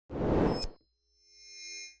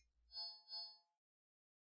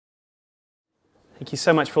Thank you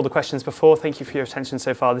so much for all the questions before. Thank you for your attention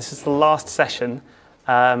so far. This is the last session.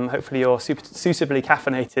 Hopefully you're suitably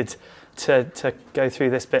caffeinated to go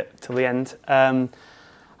through this bit till the end.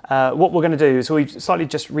 What we're going to do is we slightly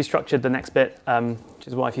just restructured the next bit, which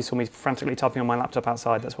is why if you saw me frantically typing on my laptop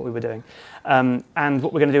outside, that's what we were doing. And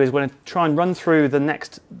what we're going to do is we're going to try and run through the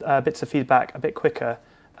next bits of feedback a bit quicker,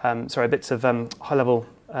 bits of high-level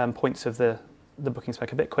points of the booking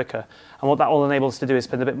spec a bit quicker. And what that will enable us to do is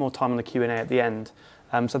spend a bit more time on the Q&A at the end.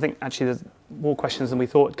 So I think actually there's more questions than we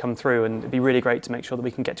thought would come through, and it'd be really great to make sure that we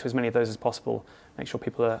can get to as many of those as possible, make sure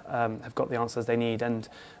people have got the answers they need and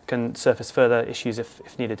can surface further issues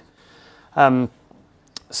if needed.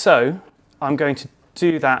 So I'm going to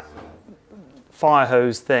do that fire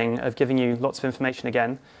hose thing of giving you lots of information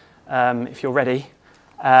again, if you're ready.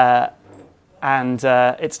 And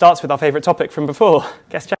it starts with our favourite topic from before,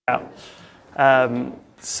 guest checkout.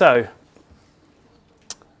 So,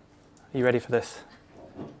 are you ready for this?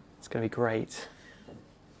 It's going to be great.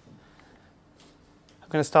 I'm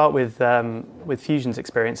going to start with Fusion's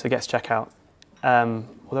experience of guest checkout,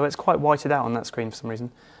 although it's quite whited out on that screen for some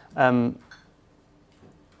reason.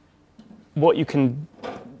 What you can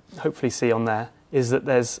hopefully see on there is that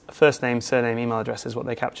there's first name, surname, email address is what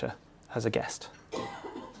they capture as a guest.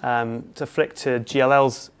 To flick to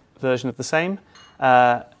GLL's version of the same,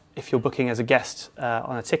 if you're booking as a guest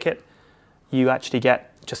on a ticket, you actually get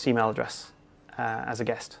just email address as a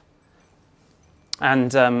guest.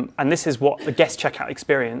 And this is what the guest checkout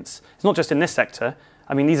experience, it's not just in this sector.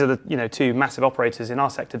 I mean, these are the two massive operators in our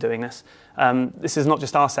sector doing this. This is not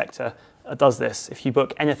just our sector that does this. If you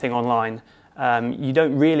book anything online, you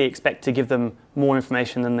don't really expect to give them more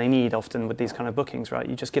information than they need often with these kind of bookings, right?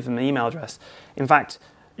 You just give them an email address. In fact,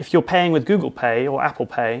 if you're paying with Google Pay or Apple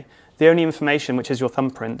Pay, the only information, which is your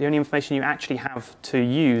thumbprint, the only information you actually have to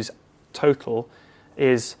use total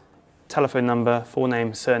is telephone number, full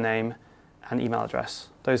name, surname, and email address,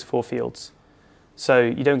 those 4 fields. So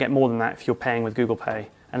you don't get more than that if you're paying with Google Pay,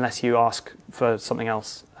 unless you ask for something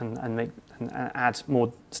else and add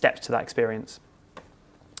more steps to that experience.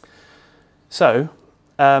 So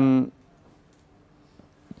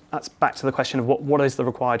that's back to the question of what is the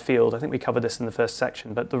required field. I think we covered this in the first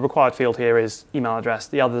section, but the required field here is email address.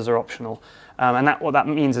 The others are optional. And what that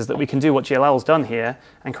means is that we can do what GLL's done here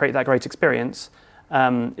and create that great experience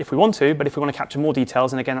if we want to, but if we want to capture more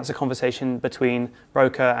details, and again, that's a conversation between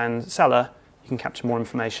broker and seller, you can capture more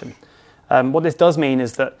information. What this does mean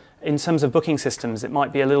is that in terms of booking systems, it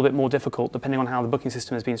might be a little bit more difficult, depending on how the booking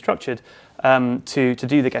system has been structured, to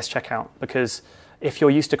do the guest checkout, because if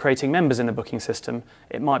you're used to creating members in a booking system,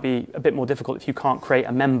 it might be a bit more difficult if you can't create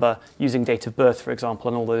a member using date of birth, for example,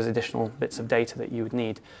 and all those additional bits of data that you would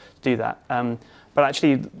need to do that. But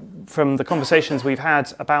actually, from the conversations we've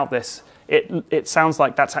had about this, it sounds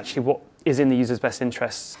like that's actually what is in the user's best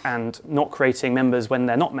interests, and not creating members when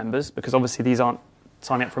they're not members, because obviously these aren't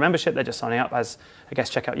signing up for membership, they're just signing up as a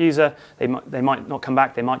guest checkout user. They might not come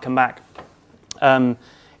back, they might come back.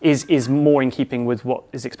 Is more in keeping with what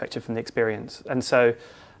is expected from the experience. And so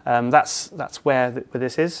that's where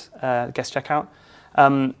this is, guest checkout.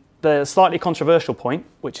 The slightly controversial point,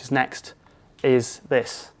 which is next, is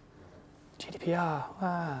this.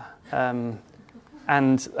 GDPR.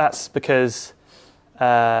 And that's because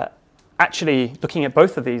actually looking at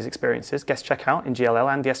both of these experiences, guest checkout in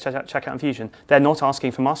GLL and guest checkout in Fusion, they're not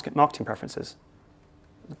asking for marketing preferences.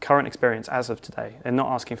 The current experience as of today, they're not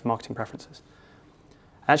asking for marketing preferences.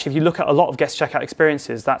 Actually, if you look at a lot of guest checkout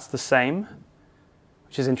experiences, that's the same,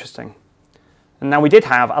 which is interesting. And now we did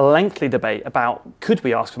have a lengthy debate about could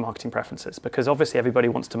we ask for marketing preferences, because obviously everybody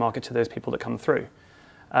wants to market to those people that come through.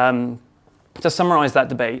 To summarize that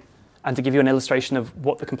debate and to give you an illustration of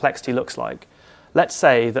what the complexity looks like, let's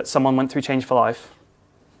say that someone went through Change for Life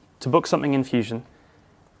to book something in Fusion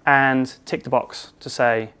and ticked the box to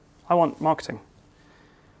say, I want marketing.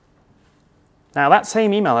 Now that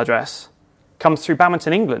same email address comes through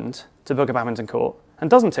Badminton England to book a badminton court and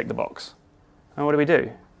doesn't tick the box. And what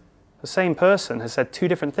do? The same person has said 2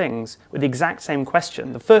 different things with the exact same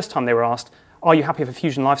question. The first time they were asked, are you happy for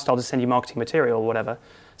Fusion Lifestyle to send you marketing material or whatever?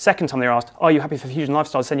 Second time they were asked, are you happy for Fusion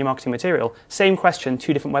Lifestyle to send you marketing material? Same question,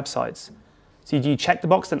 2 different websites. So do you check the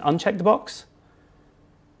box then uncheck the box?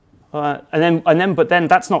 But then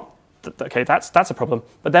that's not, okay, that's a problem.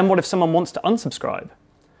 But then what if someone wants to unsubscribe?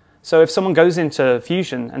 So if someone goes into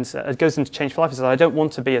Fusion and goes into Change for Life and says, I don't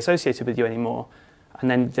want to be associated with you anymore, and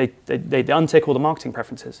then they untick all the marketing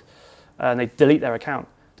preferences, and they delete their account,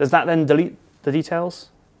 does that then delete the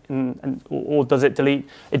details? Or does it delete?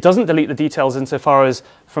 It doesn't delete the details insofar as,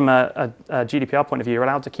 from a GDPR point of view, you're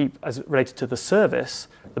allowed to keep as related to the service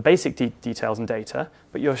the basic details and data,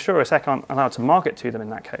 but your sure sec aren't allowed to market to them in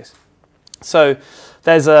that case. So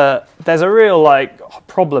there's a real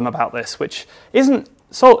problem about this, which isn't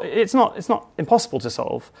it's not impossible to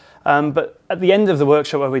solve. But at the end of the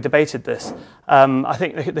workshop where we debated this, I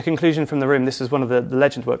think the conclusion from the room, this was one of the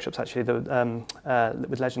Legend workshops actually,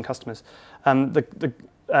 with Legend customers. The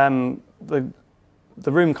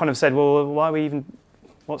room kind of said, well,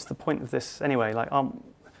 what's the point of this anyway?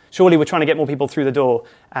 Surely we're trying to get more people through the door,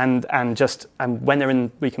 and when they're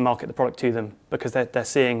in, we can market the product to them because they're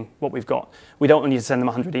seeing what we've got. We don't need to send them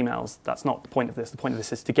 100 emails. That's not the point of this. The point of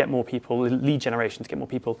this is to get more people, lead generation, to get more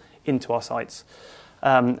people into our sites.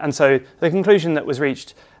 And so the conclusion that was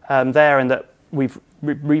reached there, and that we've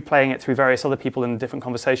replaying it through various other people in different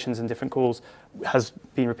conversations and different calls has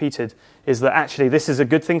been repeated, is that actually this is a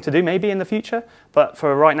good thing to do maybe in the future, but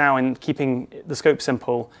for right now, in keeping the scope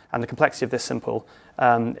simple and the complexity of this simple,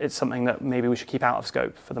 it's something that maybe we should keep out of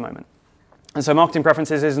scope for the moment. And so marketing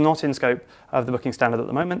preferences is not in scope of the booking standard at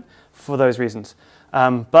the moment for those reasons.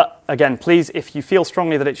 But again, please, if you feel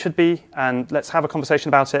strongly that it should be, and let's have a conversation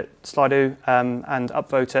about it, Slido, and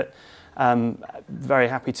upvote it. Very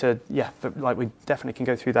happy to, we definitely can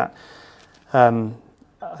go through that. I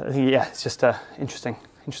think, it's just an interesting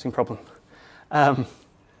problem.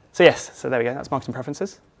 So there we go, that's marketing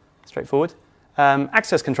preferences, straightforward.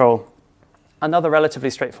 Access control, another relatively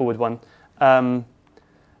straightforward one.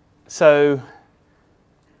 So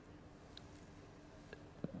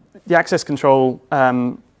the access control,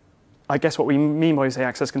 I guess what we mean when we say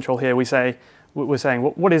access control here, we're saying,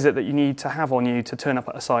 what is it that you need to have on you to turn up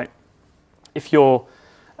at a site? If you're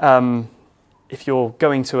going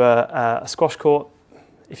to a squash court,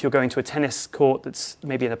 if you're going to a tennis court that's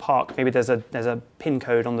maybe in a park, maybe there's a pin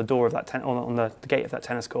code on the door of that on the gate of that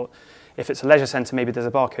tennis court. If it's a leisure centre, maybe there's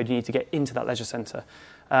a barcode you need to get into that leisure centre.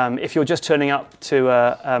 If you're just turning up to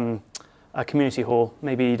a community hall,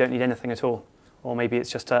 maybe you don't need anything at all. Or maybe it's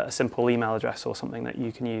just a simple email address or something that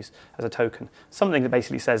you can use as a token. Something that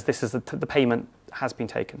basically says this is the payment has been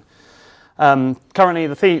taken. Currently,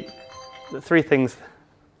 the three things...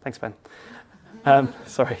 Thanks, Ben.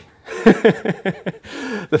 Sorry.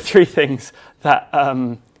 The three things that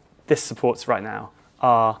this supports right now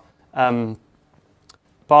are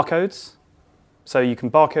barcodes. So you can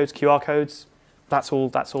barcodes, QR codes. That's all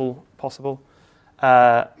possible.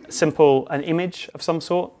 An image of some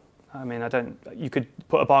sort. I mean, you could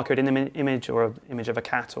put a barcode in the image, or an image of a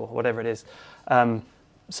cat, or whatever it is.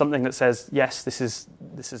 Something that says, yes, this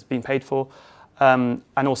has been paid for. And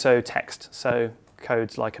also text, so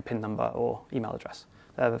codes like a PIN number or email address.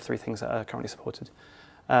 They're the three things that are currently supported.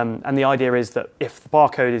 And the idea is that if the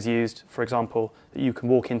barcode is used, for example, that you can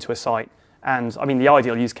walk into a site, and I mean, the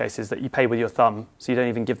ideal use case is that you pay with your thumb, so you don't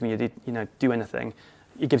even give me do anything.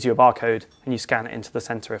 It gives you a barcode, and you scan it into the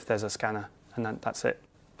center if there's a scanner, and that's it.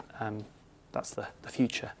 That's the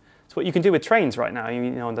future. It's what you can do with trains right now.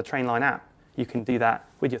 On the Trainline app, you can do that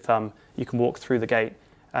with your thumb. You can walk through the gate,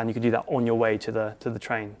 and you can do that on your way to the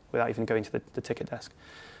train without even going to the ticket desk.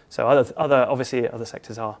 So obviously other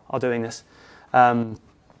sectors are doing this, and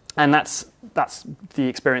that's the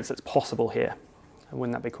experience that's possible here.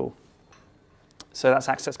 Wouldn't that be cool? So that's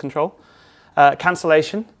access control.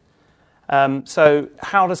 Cancellation. So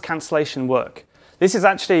how does cancellation work? This is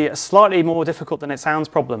actually a slightly more difficult than it sounds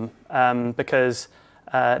problem, because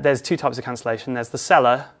there's two types of cancellation. There's the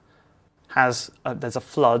seller there's a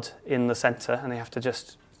flood in the center, and they have to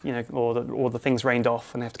just or the thing's rained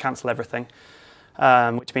off, and they have to cancel everything,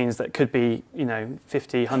 which means that could be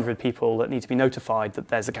 50, 100 people that need to be notified that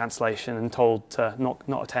there's a cancellation and told to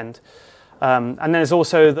not attend. And then there's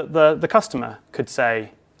also the customer could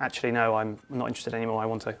say, actually no, I'm not interested anymore. I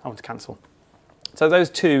want to cancel. So those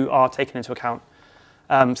two are taken into account.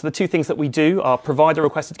 So the two things that we do are provider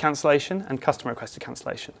requested cancellation and customer requested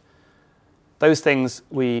cancellation. Those things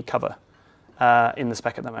we cover in the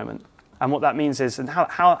spec at the moment. And what that means is, and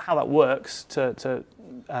how that works to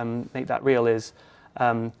make that real is,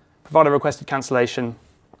 provider requested cancellation.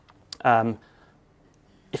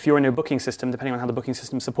 If you're in a booking system, depending on how the booking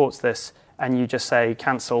system supports this, and you just say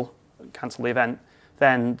cancel the event,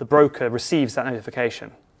 then the broker receives that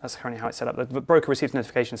notification. That's currently how it's set up. The broker receives a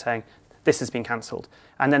notification saying this has been cancelled.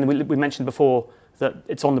 And then we mentioned before that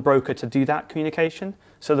it's on the broker to do that communication.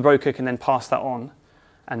 So the broker can then pass that on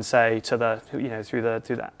and say to through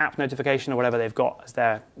the app notification or whatever they've got as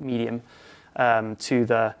their medium, to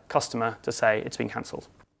the customer to say it's been cancelled.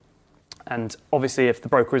 And obviously, if the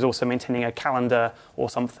broker is also maintaining a calendar or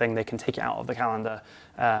something, they can take it out of the calendar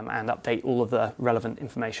and update all of the relevant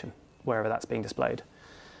information wherever that's being displayed.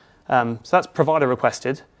 So that's provider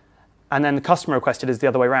requested. And then the customer requested is the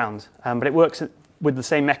other way around. But it works with the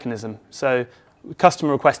same mechanism. So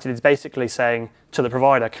customer requested is basically saying to the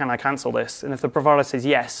provider, can I cancel this? And if the provider says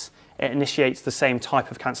yes, it initiates the same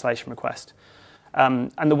type of cancellation request.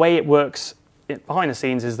 And the way it works behind the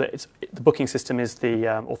scenes is that the booking system is the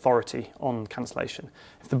authority on cancellation.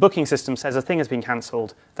 If the booking system says a thing has been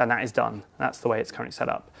cancelled, then that is done. That's the way it's currently set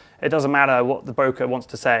up. It doesn't matter what the broker wants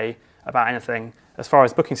to say about anything as far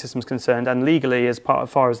as booking system is concerned, and legally as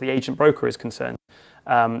far as the agent broker is concerned.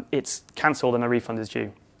 It's cancelled and a refund is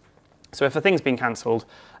due. So if a thing's been cancelled,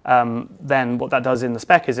 then what that does in the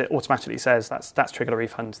spec is it automatically says that's triggered a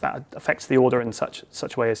refund. That affects the order in such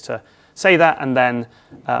a way as to say that, and then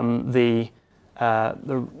the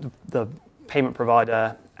payment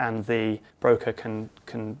provider and the broker can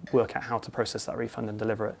work out how to process that refund and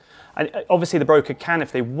deliver it. And obviously the broker can,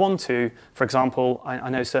 if they want to, for example, I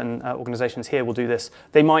know certain organizations here will do this,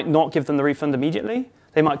 they might not give them the refund immediately.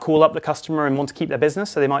 They might call up the customer and want to keep their business,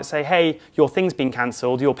 so they might say, hey, your thing's been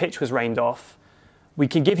cancelled, your pitch was rained off, we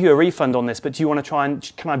can give you a refund on this, but do you want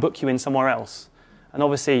to can I book you in somewhere else? And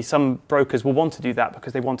obviously some brokers will want to do that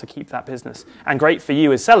because they want to keep that business. And great for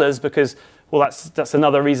you as sellers because, well, that's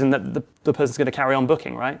another reason that the person's going to carry on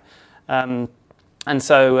booking, right?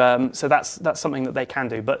 So that's something that they can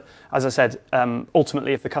do. But as I said,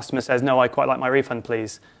 ultimately, if the customer says, no, I quite like my refund,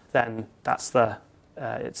 please, then that's the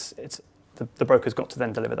broker's got to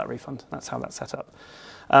then deliver that refund. That's how that's set up.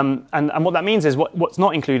 And what that means is what's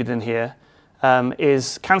not included in here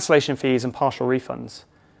is cancellation fees and partial refunds.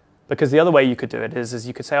 Because the other way you could do it is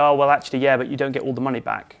you could say, oh, well, actually, yeah, but you don't get all the money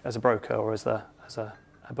back as a broker or as a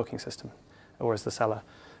booking system or as the seller.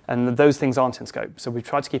 And those things aren't in scope. So we've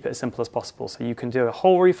tried to keep it as simple as possible. So you can do a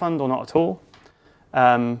whole refund or not at all.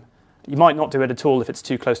 You might not do it at all if it's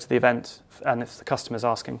too close to the event and if the customer's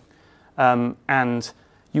asking. And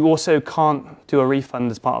you also can't do a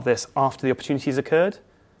refund as part of this after the opportunity's occurred.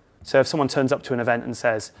 So if someone turns up to an event and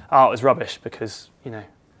says, oh, it was rubbish because,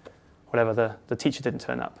 whatever, the teacher didn't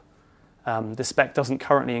turn up. The spec doesn't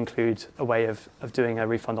currently include a way of doing a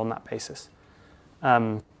refund on that basis.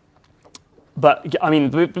 But I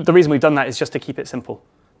mean, the reason we've done that is just to keep it simple.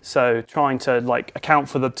 So trying to account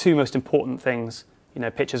for the two most important things,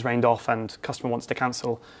 pitch is rained off and customer wants to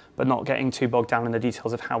cancel, but not getting too bogged down in the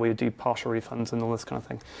details of how we would do partial refunds and all this kind of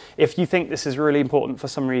thing. If you think this is really important for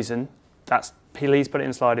some reason, please put it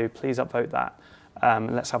in Slido, please upvote that.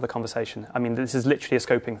 And let's have the conversation. I mean, this is literally a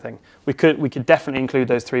scoping thing. We could definitely include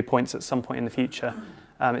those 3 points at some point in the future.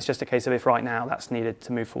 It's just a case of if right now that's needed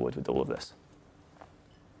to move forward with all of this.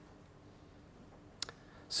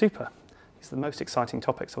 Super. These are the most exciting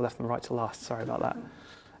topics. I left them right to last. Sorry about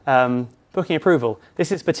that. Booking approval. This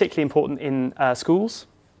is particularly important in schools.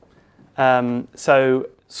 So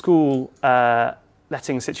school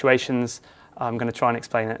letting situations, I'm going to try and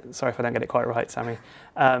explain it. Sorry if I don't get it quite right, Sammy.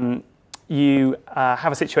 You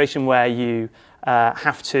have a situation where you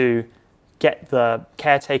have to get the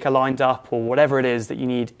caretaker lined up or whatever it is that you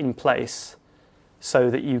need in place so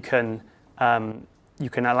that you can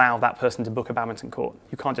allow that person to book a badminton court.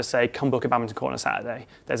 You can't just say, come book a badminton court on a Saturday.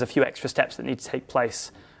 There's a few extra steps that need to take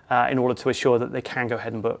place in order to assure that they can go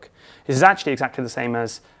ahead and book. This is actually exactly the same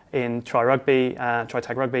as in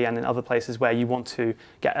tri-tag rugby and in other places where you want to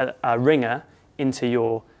get a ringer into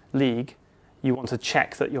your league. You want to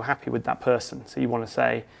check that you're happy with that person. So you want to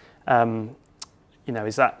say, so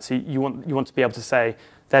you want to be able to say,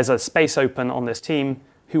 there's a space open on this team.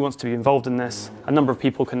 Who wants to be involved in this? A number of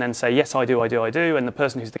people can then say, yes, I do. And the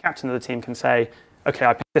person who's the captain of the team can say, okay,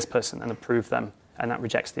 I pick this person and approve them. And that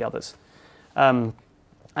rejects the others. And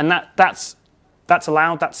that's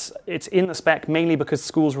allowed. It's in the spec mainly because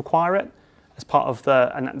schools require it as part of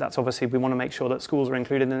and that's obviously we want to make sure that schools are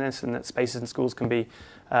included in this and that spaces in schools can be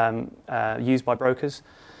used by brokers.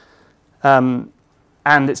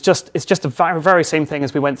 And it's just a very same thing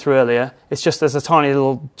as we went through earlier. It's just there's a tiny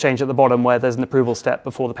little change at the bottom where there's an approval step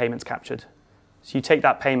before the payment's captured. So you take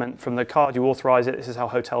that payment from the card, you authorize it. This is how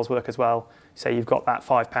hotels work as well. Say you've got that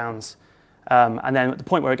 £5, and then at the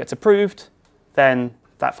point where it gets approved, then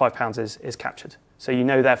that £5 is captured. So you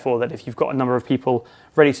know, therefore, that if you've got a number of people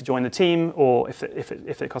ready to join the team, or if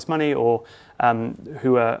it costs money, or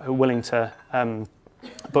who are willing to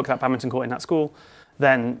book that badminton court in that school,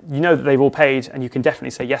 then you know that they've all paid, and you can definitely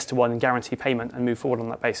say yes to one and guarantee payment and move forward on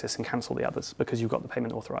that basis and cancel the others because you've got the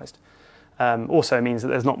payment authorized. Also means that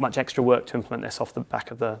there's not much extra work to implement this off the back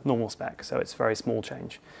of the normal spec, so it's a very small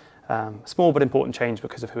change. Small but important change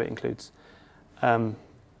because of who it includes. So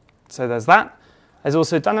there's that. There's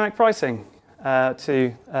also dynamic pricing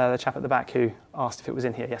to the chap at the back who asked if it was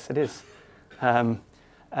in here. Yes, it is.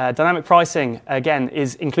 Dynamic pricing, again,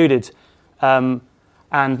 is included. And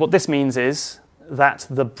what this means is that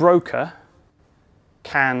the broker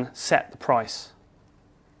can set the price.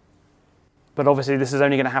 But obviously, this is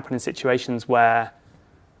only going to happen in situations where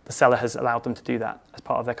the seller has allowed them to do that as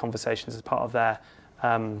part of their conversations, as part of their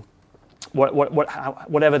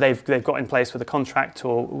whatever they've got in place with a contract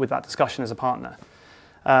or with that discussion as a partner.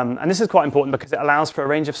 And this is quite important because it allows for a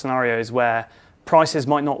range of scenarios where prices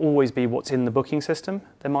might not always be what's in the booking system.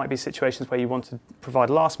 There might be situations where you want to provide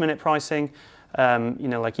last-minute pricing,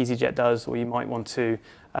 like EasyJet does, or you might want to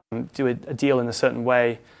do a deal in a certain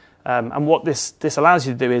way. And what this allows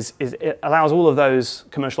you to do is it allows all of those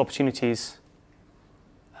commercial opportunities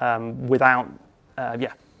without,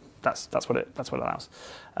 that's what it allows.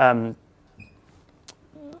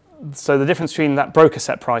 So the difference between that broker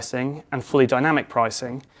set pricing and fully dynamic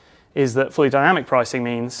pricing is that fully dynamic pricing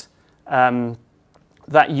means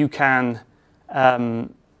that you can,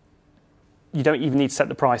 you don't even need to set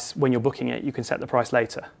the price when you're booking it. You can set the price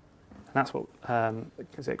later, and that's what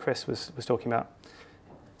Chris was talking about.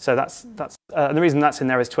 So that's and the reason that's in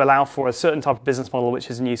there is to allow for a certain type of business model which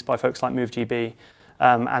is in use by folks like MoveGB.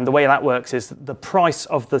 And the way that works is the price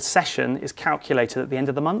of the session is calculated at the end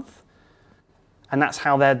of the month, and that's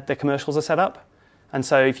how their commercials are set up. And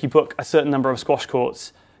so if you book a certain number of squash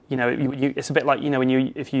courts, it's a bit like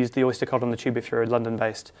if you use the Oyster card on the tube, if you're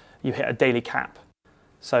London-based, you hit a daily cap.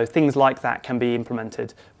 So things like that can be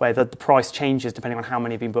implemented where the price changes depending on how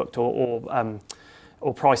many have been booked or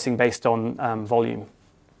pricing based on volume.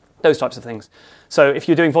 Those types of things. So if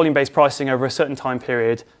you're doing volume-based pricing over a certain time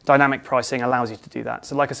period, dynamic pricing allows you to do that.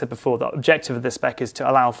 So like I said before, the objective of this spec is to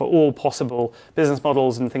allow for all possible business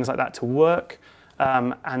models and things like that to work.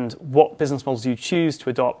 And what business models you choose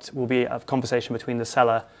to adopt will be a conversation between the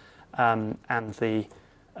seller and the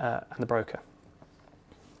broker.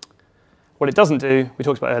 What it doesn't do, we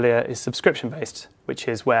talked about earlier, is subscription-based, which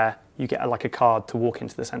is where you get like a card to walk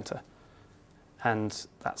into the centre. And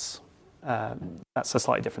that's a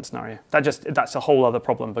slightly different scenario. That's a whole other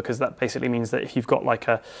problem because that basically means that if you've got like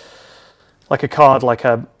a card, like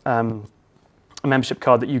a membership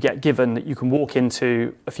card that you get given, that you can walk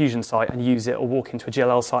into a Fusion site and use it, or walk into a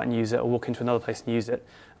GLL site and use it, or walk into another place and use it.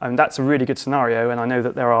 That's a really good scenario, and I know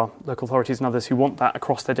that there are local authorities and others who want that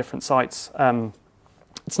across their different sites.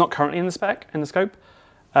 It's not currently in the spec, in the scope,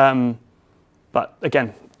 but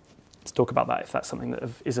again, let's talk about that if that's something that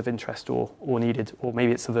is of interest or needed, or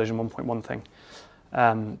maybe it's a version 1.1 thing.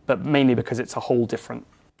 But mainly because it's a whole different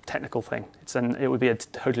technical thing. It would be a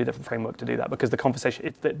totally different framework to do that because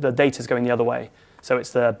the data is going the other way. So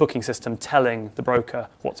it's the booking system telling the broker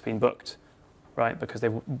what's been booked, right? Because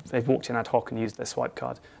they've walked in ad hoc and used their swipe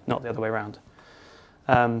card, not the other way around.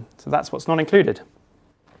 So that's what's not included.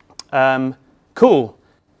 Cool.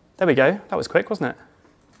 There we go. That was quick, wasn't it?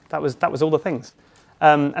 That was all the things.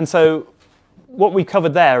 And so what we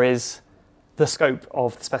covered there is the scope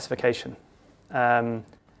of the specification. And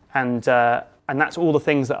that's all the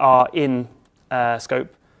things that are in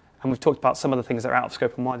scope. And we've talked about some of the things that are out of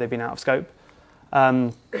scope and why they've been out of scope.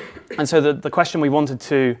 And so the question we wanted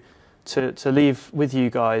to leave with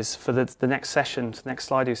you guys for the next session, the next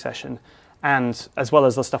Slido session, and as well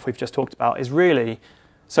as the stuff we've just talked about, is really,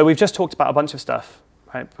 so we've just talked about a bunch of stuff.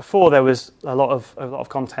 Right? Before there was a lot of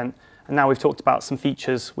content, and now we've talked about some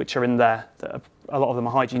features which are in there. A lot of them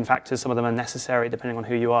are hygiene factors, some of them are necessary depending on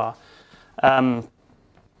who you are.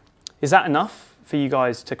 Is that enough for you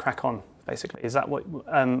guys to crack on, basically? Is that what,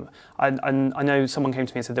 I know someone came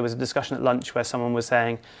to me and said there was a discussion at lunch where someone was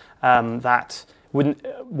saying that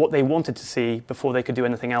what they wanted to see before they could do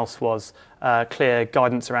anything else was clear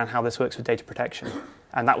guidance around how this works with data protection.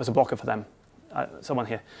 And that was a blocker for them. Someone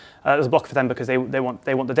here. It was a blocker for them because they want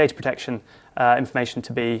the data protection information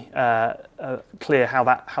to be clear how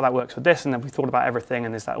that works with this, and then we thought about everything,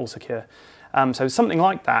 and is that all secure? So something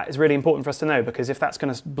like that is really important for us to know, because if that's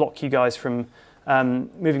going to block you guys from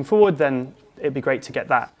moving forward, then it'd be great to get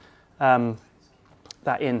that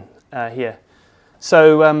in here.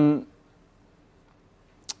 So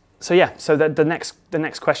the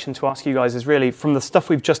next question to ask you guys is really from the stuff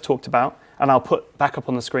we've just talked about, and I'll put back up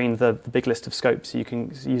on the screen the big list of scopes so you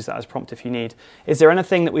can use that as prompt if you need. Is there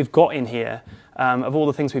anything that we've got in here of all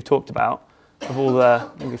the things we've talked about, of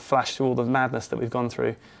all we've flashed through all the madness that we've gone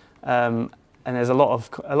through, and there's a lot of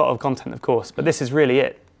content, of course, but this is really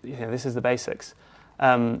it. This is the basics.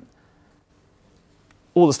 All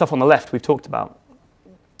the stuff on the left we've talked about,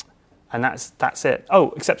 and that's it.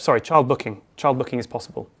 Oh, except sorry, child booking. Child booking is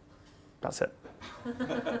possible. That's it.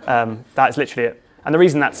 That is literally it. And the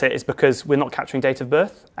reason that's it is because we're not capturing date of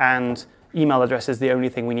birth, and email address is the only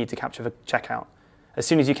thing we need to capture for checkout. As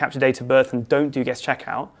soon as you capture date of birth and don't do guest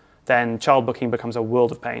checkout, then child booking becomes a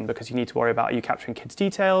world of pain because you need to worry about, are you capturing kids'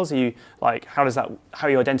 details? Are you, like, how are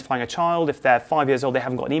you identifying a child? If they're 5 years old, they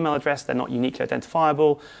haven't got an email address, they're not uniquely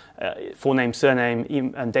identifiable. Full name,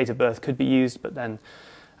 surname, and date of birth could be used, but then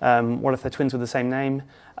what if they're twins with the same name?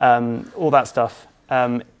 All that stuff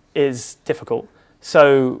is difficult.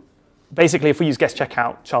 So basically, if we use guest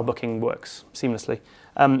checkout, child booking works seamlessly.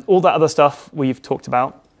 All that other stuff we've talked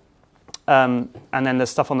about. And then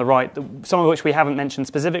there's stuff on the right, some of which we haven't mentioned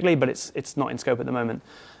specifically, but it's not in scope at the moment.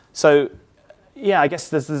 So yeah, I guess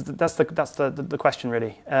that's the question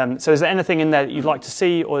really. So is there anything in there that you'd like to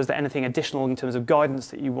see, or is there anything additional in terms of guidance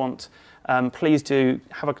that you want? Please do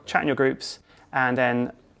have a chat in your groups and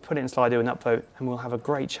then put it in Slido and upvote, and we'll have a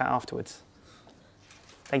great chat afterwards.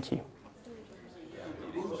 Thank you.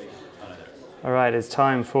 All right, it's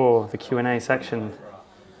time for the Q&A section.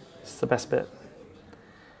 It's the best bit.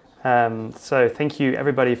 So thank you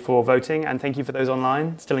everybody for voting, and thank you for those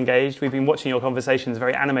online still engaged. We've been watching your conversations,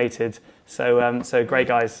 very animated. So so great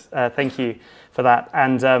guys, thank you for that.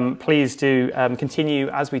 And please do continue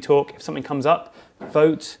as we talk. If something comes up,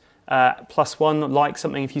 vote, +1, like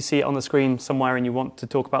something if you see it on the screen somewhere and you want to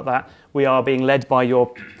talk about that. We are being led by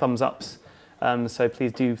your thumbs ups, so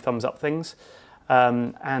please do thumbs up things.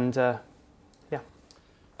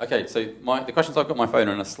 Okay, so the questions I've got on my phone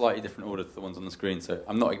are in a slightly different order to the ones on the screen, so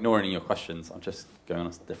I'm not ignoring your questions, I'm just going on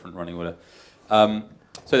a different running order.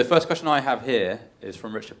 So the first question I have here is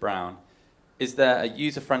from Richard Brown. Is there a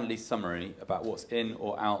user-friendly summary about what's in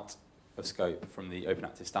or out of scope from the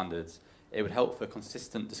OpenActive standards? It would help for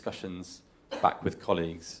consistent discussions back with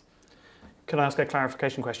colleagues. Can I ask a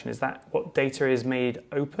clarification question? Is that what data is made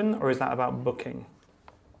open, or is that about booking?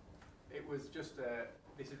 It was just,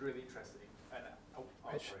 this is really interesting.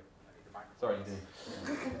 Sorry,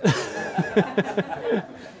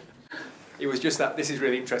 It was just that this is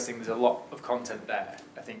really interesting. There's a lot of content there.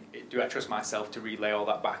 I think, do I trust myself to relay all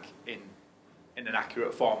that back in an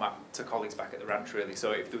accurate format to colleagues back at the ranch, really?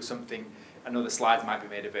 So if there was something, I know the slides might be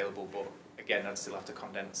made available, but again, I'd still have to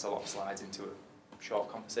condense a lot of slides into a short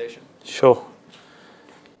conversation. Sure.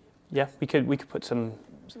 Yeah, we could put something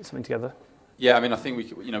together. Yeah, I mean, I think we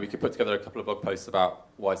could put together a couple of blog posts about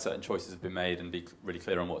why certain choices have been made and be really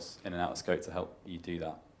clear on what's in and out of scope to help you do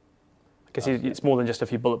that. I guess it's more than just a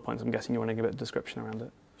few bullet points. I'm guessing you want to give it a description around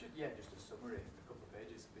it. Yeah, just a summary, a couple of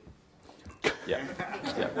pages.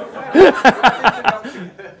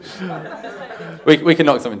 Yeah. we can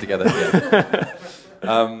knock something together.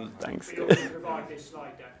 Yeah. Thanks. You'll provide this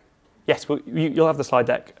slide deck. Yes, you'll have the slide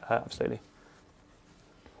deck, absolutely.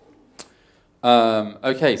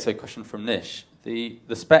 Okay, so question from Nish. The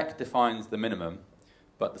spec defines the minimum,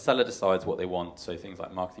 but the seller decides what they want, so things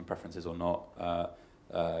like marketing preferences or not,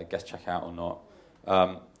 guest checkout or not.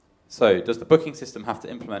 So does the booking system have to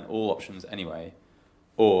implement all options anyway,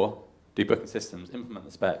 or do booking systems implement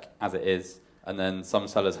the spec as it is, and then some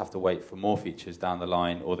sellers have to wait for more features down the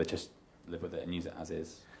line, or they just live with it and use it as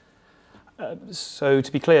is? So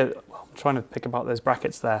to be clear, I'm trying to pick apart those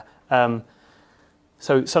brackets there.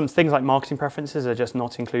 So some things like marketing preferences are just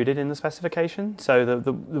not included in the specification. So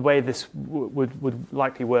the way this would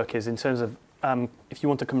likely work is in terms of if you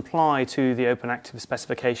want to comply to the OpenActive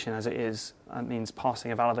specification as it is, that means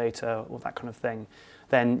passing a validator or that kind of thing,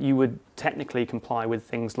 then you would technically comply with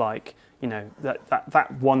things like,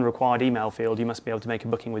 that one required email field, you must be able to make a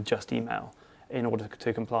booking with just email in order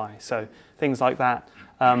to comply. So things like that.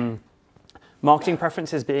 Marketing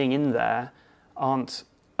preferences being in there aren't,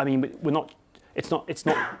 it's not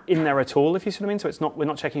in there at all, if you see what I mean. So we're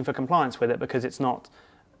not checking for compliance with it because it's not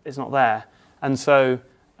there. And so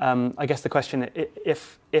I guess the question,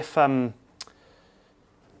 if there's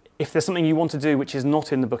something you want to do which is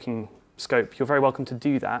not in the booking scope, you're very welcome to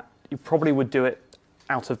do that. You probably would do it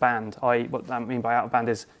out of band. What I mean by out of band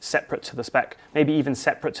is separate to the spec, maybe even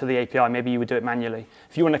separate to the API. Maybe you would do it manually.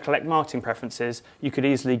 If you want to collect marketing preferences, you could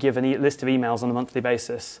easily give a list of emails on a monthly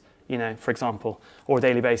basis, for example, or a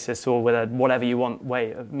daily basis, or with whatever you want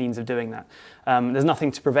means of doing that. There's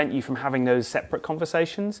nothing to prevent you from having those separate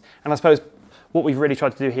conversations. And I suppose what we've really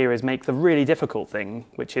tried to do here is make the really difficult thing,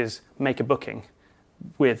 which is make a booking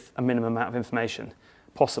with a minimum amount of information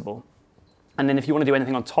possible. And then if you want to do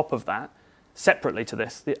anything on top of that, separately to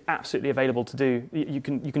this, they're absolutely available to do. You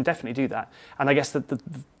can definitely do that. And I guess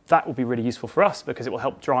that will be really useful for us because it will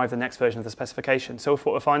help drive the next version of the specification. So if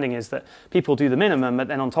what we're finding is that people do the minimum, but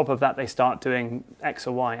then on top of that they start doing X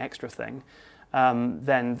or Y extra thing,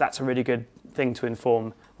 then that's a really good thing to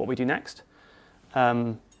inform what we do next.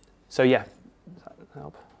 So yeah, does that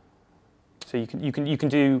help? So you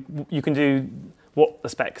can do what the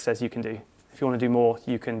spec says you can do. If you want to do more,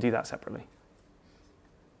 you can do that separately.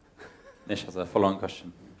 Nish has a follow-on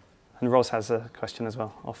question. And Ros has a question as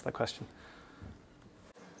well, off that question.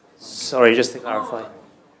 Sorry, just to clarify.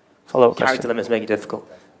 Follow-up Character question. limits make it difficult.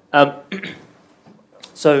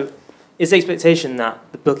 So is the expectation that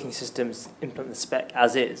the booking systems implement the spec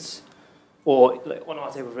as is? Or like on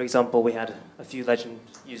our table, for example, we had a few Legend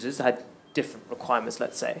users that had different requirements,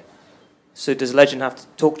 let's say. So does Legend have to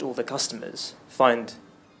talk to all the customers, find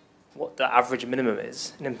what the average minimum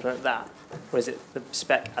is, and implement that? Or is it the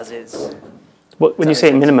spec as is? When you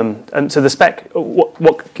say minimum, so the spec,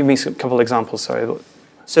 give me a couple of examples, sorry.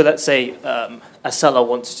 So let's say a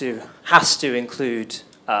seller has to include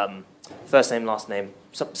first name, last name,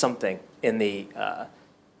 something in the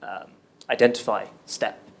identify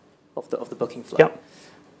step of the booking flow.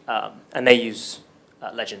 Yep. And they use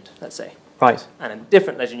Legend, let's say. Right. And a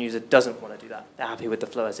different Legend user doesn't want to do that. They're happy with the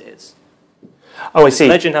flow as it is. Oh, I see.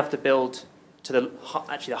 Does Legend have to build to the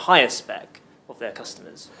highest spec of their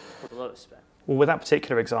customers or the lowest spec? Well, with that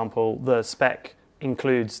particular example, the spec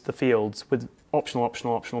includes the fields with optional,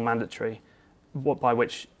 optional, optional, mandatory, by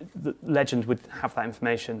which the Legend would have that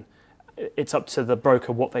information. It's up to the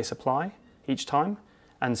broker what they supply each time.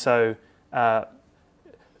 And so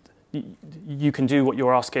you can do what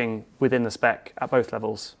you're asking within the spec at both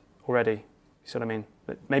levels already. You see what I mean?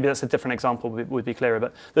 But maybe that's a different example, would be clearer.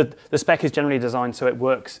 But the spec is generally designed so it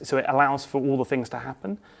works, so it allows for all the things to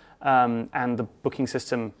happen. And the booking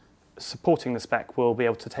system supporting the spec will be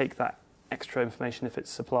able to take that extra information if it's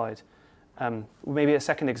supplied. Maybe a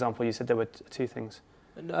second example, you said there were two things.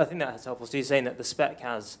 No, I think that's helpful. So you're saying that the spec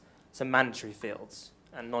has some mandatory fields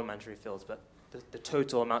and non-mandatory fields, but the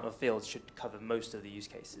total amount of fields should cover most of the use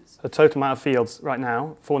cases. The total amount of fields right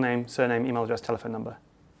now, full name, surname, email address, telephone number.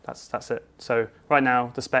 That's it. So right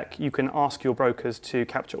now, the spec, you can ask your brokers to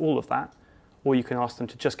capture all of that, or you can ask them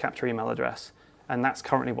to just capture email address. And that's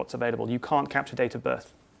currently what's available. You can't capture date of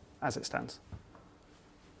birth as it stands.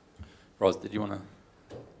 Ros, did you want to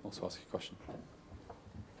also ask a question?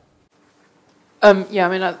 Yeah, I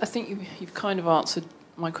mean, I think you've kind of answered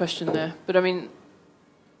my question there. But I mean,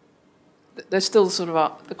 there's still sort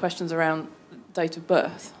of the questions around date of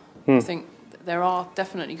birth. I think there are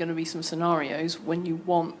definitely going to be some scenarios when you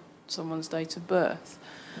want someone's date of birth.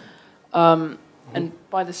 And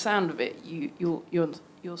by the sound of it,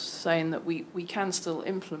 you're saying that we can still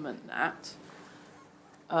implement that.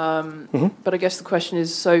 But I guess the question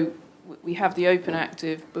is, so we have the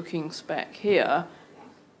OpenActive booking spec here,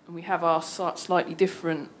 and we have our slightly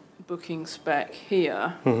different booking spec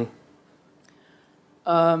here.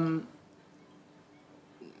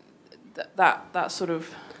 That sort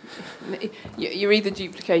of, you're either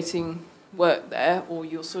duplicating work there, or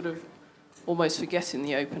you're sort of almost forgetting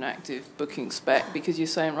the OpenActive booking spec, because you're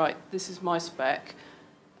saying, right, this is my spec,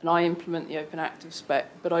 and I implement the OpenActive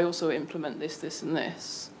spec, but I also implement this, this, and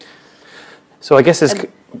this. So I guess it's...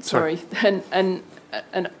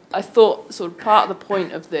 And I thought sort of part of the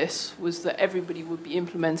point of this was that everybody would be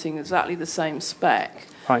implementing exactly the same spec,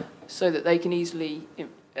 right, so that they can easily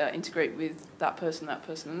integrate with that person,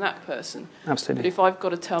 and that person. Absolutely. But if I've got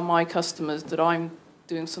to tell my customers that I'm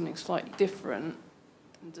doing something slightly different,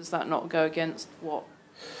 does that not go against what?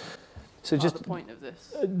 So just the point of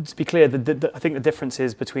this. To be clear, I think the difference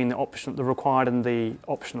is between the required and the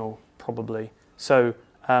optional, probably. So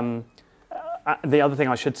the other thing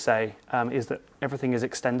I should say is that everything is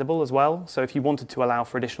extendable as well. So if you wanted to allow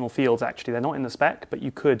for additional fields, actually they're not in the spec, but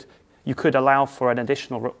you could allow for an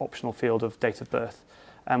additional optional field of date of birth.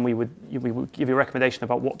 And we would give you a recommendation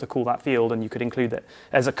about what to call that field, and you could include that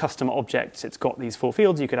as a customer object. It's got these 4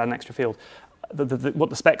 fields. You could add an extra field.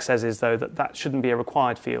 What the spec says is, though, that shouldn't be a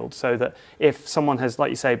required field. So that if someone has,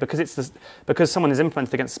 like you say, because someone is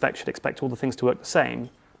implemented against the spec, should expect all the things to work the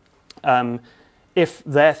same. If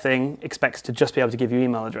their thing expects to just be able to give you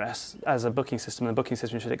email address as a booking system, the booking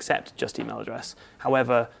system should accept just email address.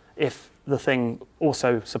 However, if the thing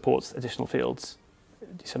also supports additional fields, do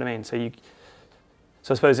you see what I mean? So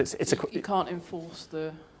I suppose you can't enforce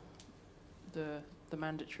the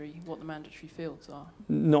mandatory, what the mandatory fields are.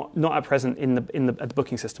 Not at present at the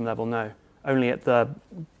booking system level, no. Only at the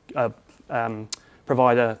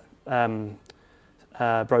provider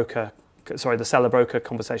broker. Sorry, the seller broker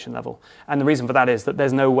conversation level. And the reason for that is that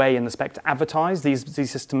there's no way in the spec to advertise these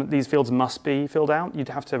fields must be filled out. You'd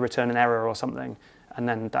have to return an error or something, and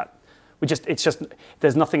then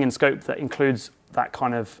there's nothing in scope that includes that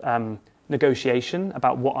kind of negotiation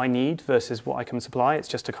about what I need versus what I can supply. It's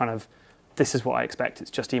just a kind of, this is what I expect.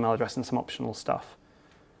 It's just email address and some optional stuff.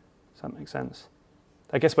 Does that make sense?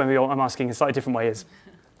 I guess I'm asking in a slightly different way is,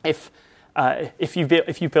 if you've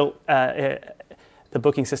built the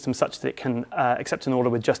booking system such that it can accept an order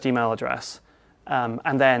with just email address,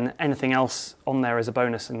 and then anything else on there as a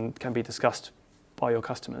bonus and can be discussed by your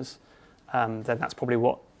customers, then that's probably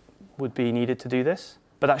what would be needed to do this.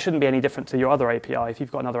 But that shouldn't be any different to your other API. If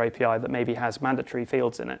you've got another API that maybe has mandatory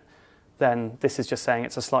fields in it, then this is just saying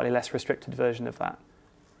it's a slightly less restricted version of that.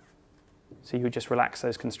 So you would just relax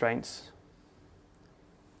those constraints.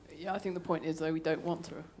 Yeah, I think the point is, though,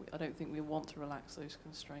 I don't think we want to relax those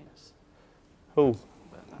constraints. Oh,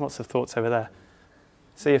 lots of thoughts over there.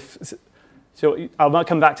 See if, so I might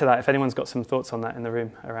come back to that if anyone's got some thoughts on that in the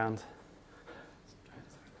room around.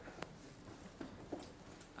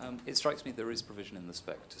 It strikes me there is provision in the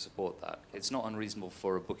spec to support that. It's not unreasonable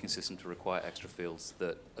for a booking system to require extra fields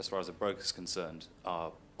that, as far as a broker is concerned,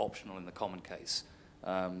 are optional in the common case.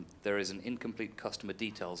 There is an incomplete customer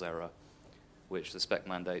details error, which the spec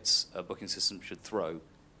mandates a booking system should throw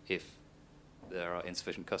if there are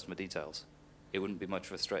insufficient customer details. It wouldn't be much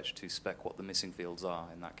of a stretch to spec what the missing fields are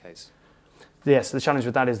in that case. Yes, the challenge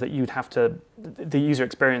with that is that you'd have to, the user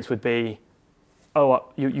experience would be, oh,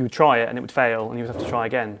 you would try it and it would fail and you would have to try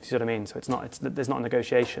again, if you see what I mean. So there's not a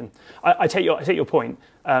negotiation. I take your point.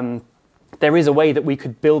 There is a way that we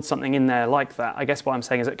could build something in there like that. I guess what I'm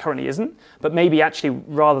saying is it currently isn't, but maybe actually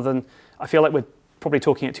rather than, I feel like we're probably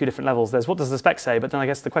talking at two different levels. There's what does the spec say, but then I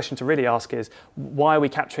guess the question to really ask is why are we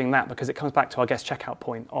capturing that? Because it comes back to our guest checkout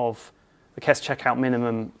point of the guest checkout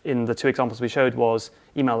minimum in the two examples we showed was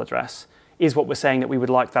email address. Is what we're saying that we would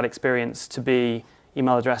like that experience to be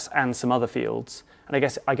email address and some other fields? And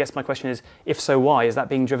I guess my question is, if so, why? Is that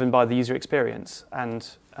being driven by the user experience? And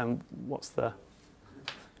what's the...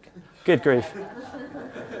 Good grief.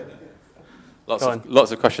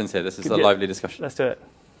 Lots of questions here. This is a lively discussion. Let's do it.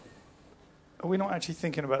 Are we not actually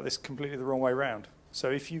thinking about this completely the wrong way around? So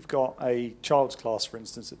if you've got a child's class, for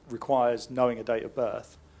instance, that requires knowing a date of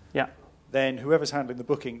birth, yeah, then whoever's handling the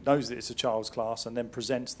booking knows that it's a child's class and then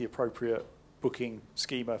presents the appropriate booking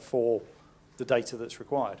schema for the data that's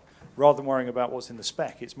required. Rather than worrying about what's in the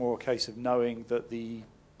spec, it's more a case of knowing that the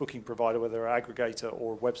booking provider, whether an aggregator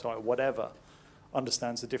or a website or whatever,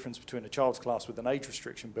 understands the difference between a child's class with an age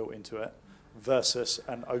restriction built into it versus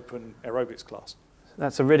an open aerobics class.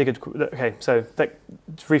 That's a really good... Okay, so to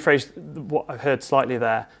rephrase what I've heard slightly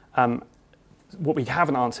there, what we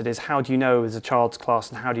haven't answered is how do you know as a child's class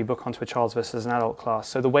and how do you book onto a child's versus an adult class?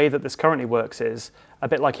 So the way that this currently works is a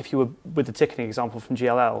bit like if you were with the ticketing example from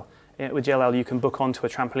GLL. With GLL, you can book onto a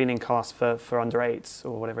trampolining class for under 8s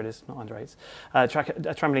or whatever it is, not under 8s, a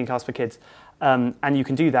trampoline class for kids. And you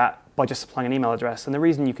can do that by just supplying an email address. And the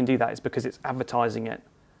reason you can do that is because it's advertising it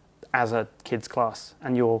as a kids class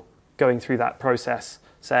and you're going through that process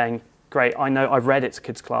saying, great, I know I've read it's a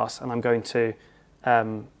kids class and I'm going to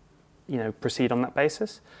proceed on that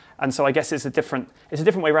basis. And so I guess it's a different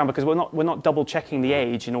way around because we're not double checking the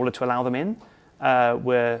age in order to allow them in.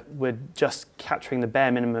 We're just capturing the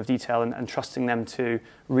bare minimum of detail and trusting them to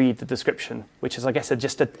read the description, which is, I guess, it's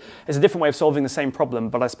a different way of solving the same problem.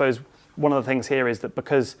 But I suppose one of the things here is that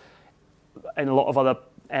because in a lot of other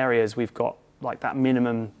areas we've got like that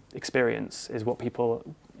minimum experience is what people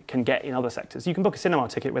can get in other sectors. You can book a cinema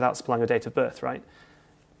ticket without supplying a date of birth, right?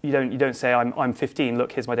 You don't say I'm 15.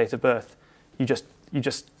 Look, here's my date of birth. You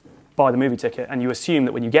just buy the movie ticket and you assume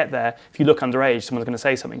that when you get there, if you look underage, someone's going to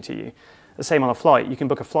say something to you. The same on a flight. You can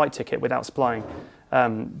book a flight ticket without supplying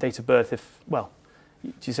date of birth do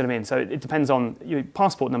you see what I mean? So it depends on your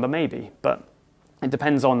passport number maybe, but it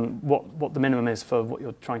depends on what the minimum is for what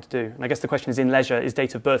you're trying to do. And I guess the question is in leisure, is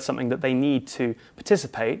date of birth something that they need to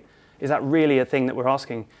participate? Is that really a thing that we're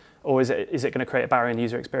asking? Or is it going to create a barrier in the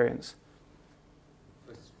user experience?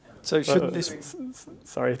 So shouldn't this...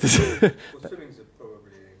 Sorry. Well, swimming's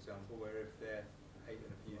probably an example where if they're 8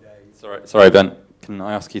 in a few days... Sorry, Ben. Can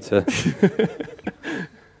I ask you to...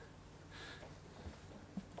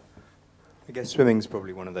 I guess swimming's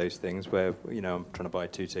probably one of those things where, I'm trying to buy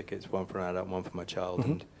 2 tickets, one for an adult, one for my child,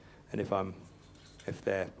 and if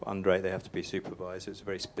they're under 8, they have to be supervised. It's a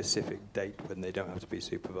very specific date when they don't have to be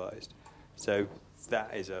supervised. So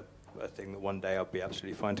that is a thing that one day I'll be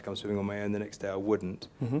absolutely fine to come swimming on my own, the next day I wouldn't.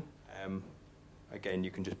 Again,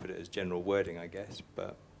 you can just put it as general wording, I guess,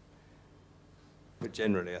 but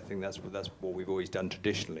generally I think that's what we've always done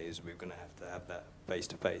traditionally, is we're going to have that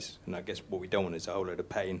face-to-face. And I guess what we don't want is a whole load of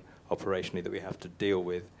pain operationally that we have to deal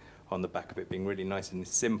with on the back of it being really nice and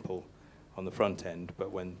simple on the front end,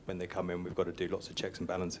 but when they come in, we've got to do lots of checks and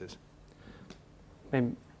balances.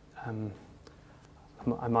 Maybe,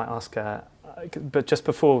 I might ask, but just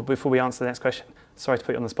before we answer the next question, sorry to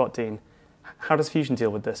put you on the spot, Dean, how does Fusion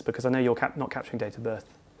deal with this? Because I know you're not capturing date of birth.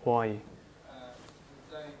 Why?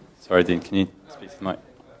 Sorry, Dean, can you speak to the mic?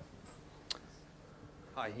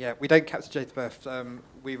 Hi, yeah, we don't capture date of birth.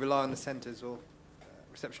 We rely on the centres or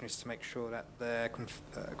receptionists to make sure that they're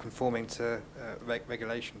conforming to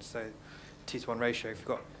regulations. So 2-to-1 ratio, if you've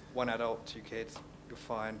got 1 adult, 2 kids, you're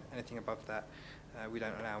fine. Anything above that, we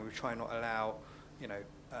don't allow. We try not allow,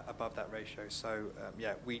 above that ratio. So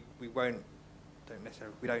yeah, we don't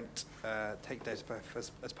take data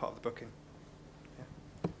birth as part of the booking.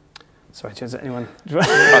 Sorry, does anyone?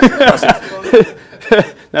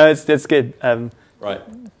 No, it's good. Right,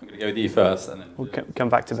 I'm going to go with you first, and then we'll come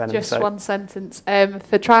back to Ben. Just one sentence.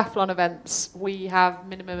 For triathlon events, we have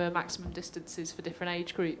minimum and maximum distances for different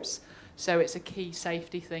age groups. So it's a key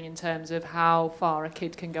safety thing in terms of how far a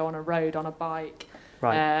kid can go on a road, on a bike,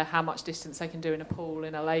 right. How much distance they can do in a pool,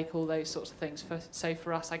 in a lake, all those sorts of things. So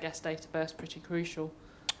for us, I guess date of birth is pretty crucial.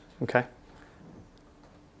 Okay.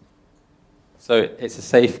 So it's a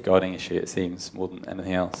safeguarding issue, it seems, more than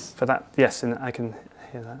anything else. For that, yes, and I can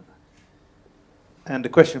hear that. And a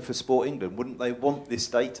question for Sport England, wouldn't they want this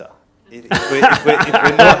data? If we're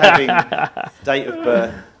not having date of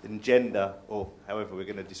birth and gender, or however we're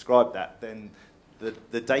going to describe that, then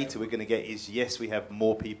the data we're going to get is, yes, we have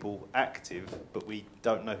more people active, but we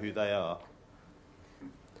don't know who they are.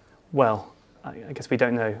 Well, I guess we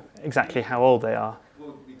don't know exactly how old they are.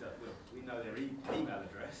 Well, we know their email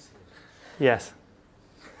address. Yes.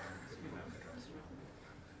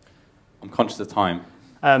 I'm conscious of time.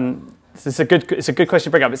 It's a good question to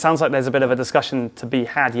bring up. It sounds like there's a bit of a discussion to be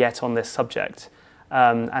had yet on this subject,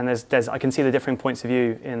 and there's I can see the differing points of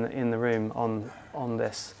view in the room on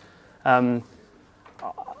this.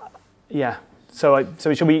 Yeah. So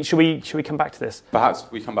should we come back to this?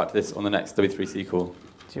 Perhaps we come back to this on the next W3C call.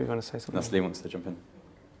 Do you want to say something? Unless Lee wants to jump in.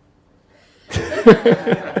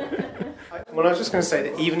 Well, I was just going to say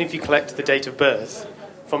that even if you collect the date of birth,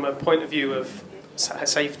 from a point of view of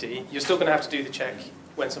safety, you're still going to have to do the check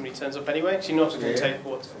when somebody turns up anyway, because you're not going to take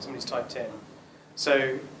what somebody's typed in.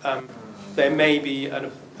 So there may be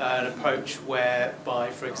an approach whereby,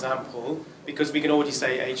 for example, because we can already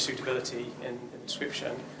say age suitability in the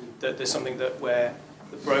description, that there's something that where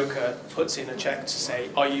the broker puts in a check to say,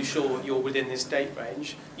 are you sure you're within this date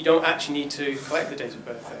range? You don't actually need to collect the date of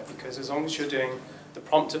birth there, because as long as you're doing the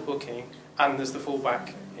prompt at booking and there's the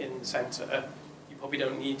fallback in the centre, you probably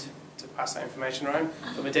don't need to pass that information around.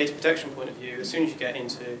 From a data protection point of view, as soon as you get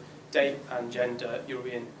into date and gender, you're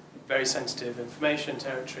in very sensitive information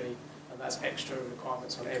territory, and that's extra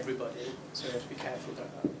requirements on everybody, so you have to be careful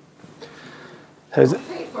about that.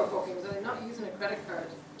 Paid for bookings, are they not using a credit card?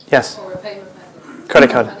 Yes. Or a payment method? Credit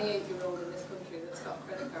card. Any 8-year-old in this country that's got a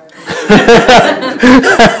credit card.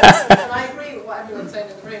 And I agree with what everyone's saying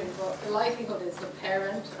in the room, but the likelihood is the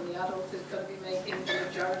parent and the adult is going to be making the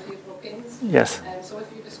majority of bookings. Yes. So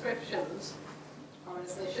if your descriptions are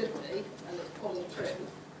as they should be, and it's pulling through,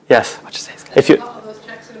 yes. If a lot of those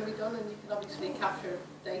checks are going to be done, and you can obviously capture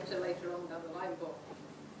data later on down the line, but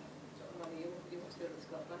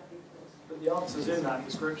But the answer's in that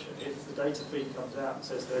description. If the data feed comes out and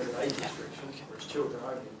says there's an age restriction, or it's children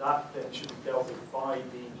only, that then should be dealt with by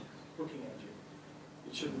the booking engine.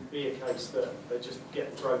 It shouldn't be a case that they just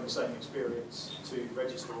get thrown the same experience to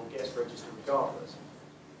register or guest register regardless.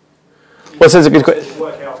 Well, so it's a good question.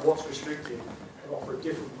 Work out what's restricted and offer a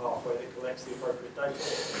different pathway that collects the appropriate data.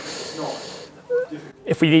 It's not difficult.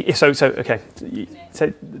 If we okay,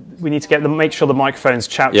 so we need to make sure the microphone's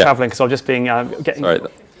traveling, because I'm just being getting. Sorry.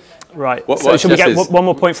 Right. So should we get one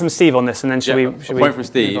more point from Steve on this, and then should we? A point from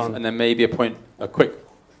Steve, and then maybe a quick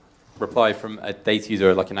reply from a data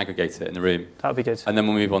user, like an aggregator in the room. That would be good. And then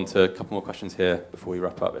we'll move on to a couple more questions here before we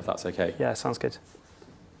wrap up, if that's okay. Yeah, sounds good.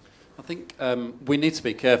 I think we need to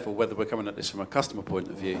be careful whether we're coming at this from a customer point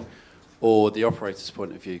of view or the operator's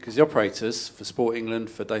point of view, because the operators, for Sport England,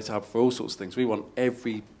 for Data Hub, for all sorts of things, we want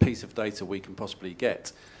every piece of data we can possibly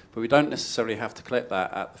get. But we don't necessarily have to collect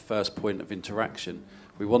that at the first point of interaction.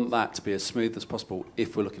 We want that to be as smooth as possible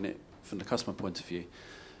if we're looking at it from the customer point of view.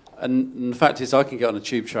 And the fact is, I can get on a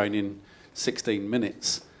tube train in 16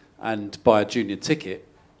 minutes and buy a junior ticket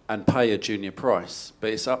and pay a junior price.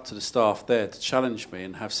 But it's up to the staff there to challenge me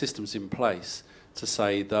and have systems in place to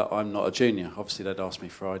say that I'm not a junior. Obviously, they'd ask me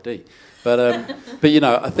for ID. But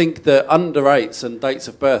I think that under 8s and dates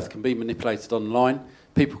of birth can be manipulated online.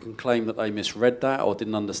 People can claim that they misread that or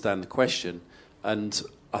didn't understand the question. And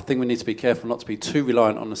I think we need to be careful not to be too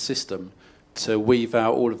reliant on the system to weave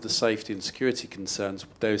out all of the safety and security concerns.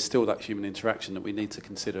 There is still that human interaction that we need to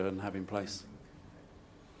consider and have in place.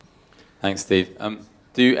 Thanks, Steve.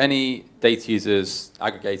 Do any data users,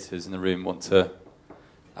 aggregators in the room want to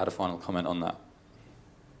add a final comment on that?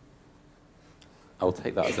 I will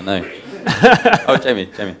take that as a no. Oh, Jamie.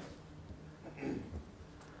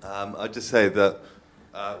 I'd just say that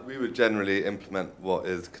we would generally implement what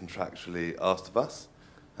is contractually asked of us.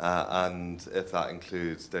 And if that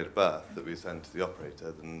includes date of birth that we send to the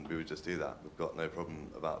operator, then we would just do that. We've got no problem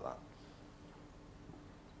about that.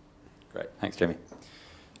 Great, thanks, Jamie.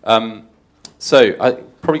 So I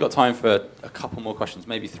probably got time for a couple more questions,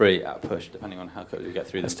 maybe 3 at a push, depending on how quickly we get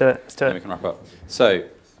through them. Let's do it. Then we can wrap up. So,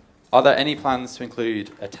 are there any plans to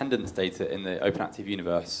include attendance data in the OpenActive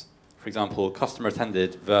universe? For example, customer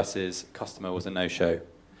attended versus customer was a no-show.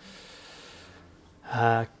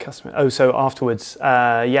 So afterwards,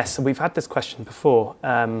 yes, we've had this question before.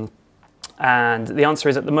 And the answer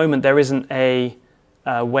is, at the moment, there isn't a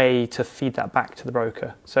way to feed that back to the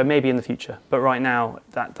broker. So maybe in the future. But right now,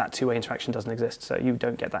 that two-way interaction doesn't exist. So you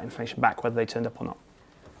don't get that information back, whether they turned up or not.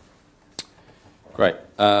 Great.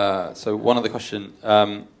 So one other question.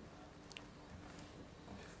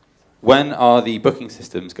 When are the booking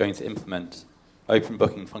systems going to implement open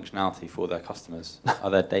booking functionality for their customers? Are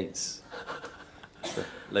there dates? That's a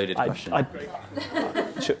loaded question.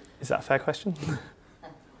 Is that a fair question?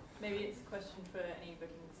 Maybe it's a question for any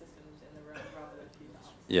booking systems in the room rather than for you.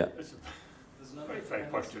 Yeah. There's another very fair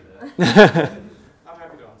question. I'm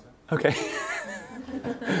happy to answer. Okay.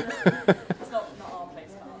 It's not our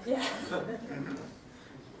place to answer. Yeah.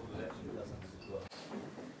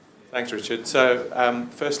 Thanks, Richard. So,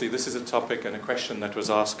 firstly, this is a topic and a question that was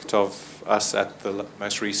asked of us at the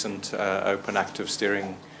most recent OpenActive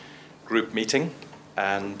Steering Group meeting.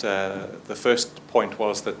 And the first point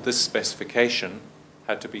was that this specification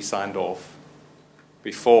had to be signed off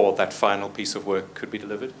before that final piece of work could be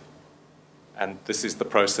delivered. And this is the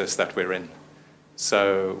process that we're in.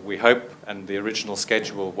 So we hope, and the original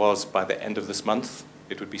schedule was by the end of this month,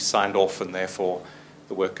 it would be signed off and therefore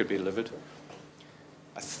the work could be delivered.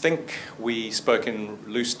 I think we spoke in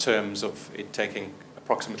loose terms of it taking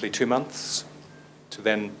approximately 2 months to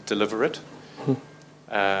then deliver it.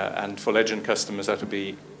 And for Legend customers, that would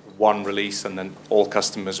be one release, and then all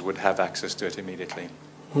customers would have access to it immediately.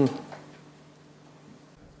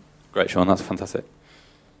 Great, Sean. That's fantastic.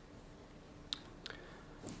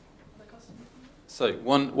 So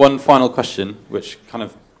one final question, which kind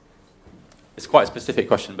of is quite a specific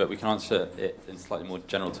question, but we can answer it in slightly more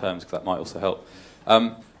general terms because that might also help.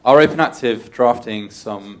 Are OpenActive drafting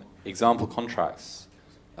some example contracts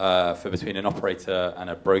for between an operator and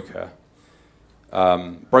a broker?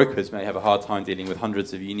 Brokers may have a hard time dealing with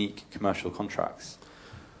hundreds of unique commercial contracts.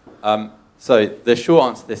 So the short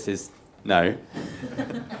answer to this is no.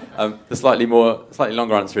 The slightly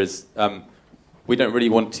longer answer is we don't really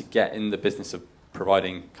want to get in the business of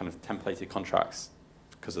providing kind of templated contracts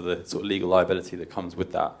because of the sort of legal liability that comes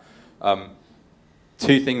with that.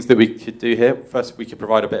 2 things that we could do here. First, we could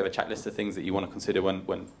provide a bit of a checklist of things that you want to consider when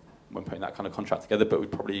putting that kind of contract together, but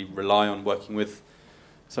we'd probably rely on working with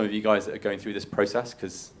some of you guys that are going through this process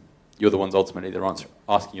because you're the ones ultimately that are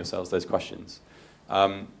asking yourselves those questions.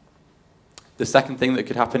 The second thing that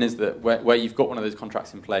could happen is that where you've got one of those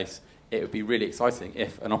contracts in place, it would be really exciting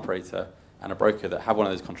if an operator and a broker that have one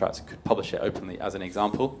of those contracts could publish it openly as an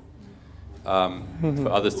example for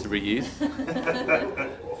others to reuse.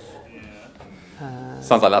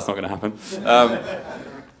 Sounds like that's not going to happen.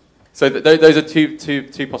 So those are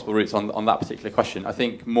two possible routes on that particular question. I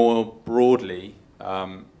think more broadly,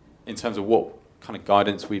 in terms of what kind of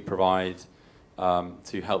guidance we provide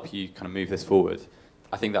to help you kind of move this forward,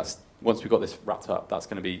 I think that's once we've got this wrapped up, that's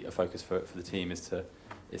going to be a focus for the team is to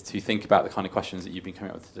think about the kind of questions that you've been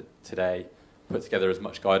coming up with today, put together as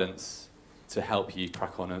much guidance to help you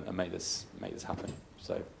crack on and make this happen.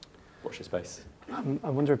 So watch your space. I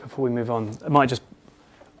wonder if before we move on,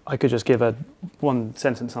 I could just give a one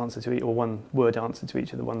sentence answer to each, or one word answer to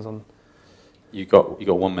each of the ones on. You got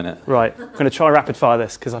 1 minute. Right. I'm going to try rapid fire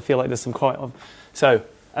this because I feel like there's some quite. So,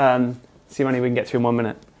 see how many we can get through in 1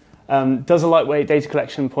 minute. Does a lightweight data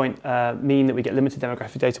collection point mean that we get limited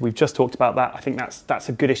demographic data? We've just talked about that. I think that's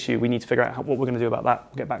a good issue. We need to figure out what we're going to do about that.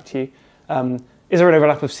 We'll get back to you. Is there an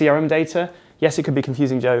overlap of CRM data? Yes, it could be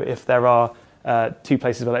confusing, Joe, if there are 2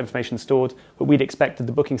 places where that information is stored, but we'd expect that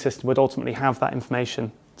the booking system would ultimately have that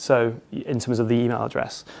information. So in terms of the email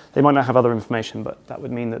address, they might not have other information, but that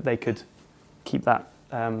would mean that they could keep that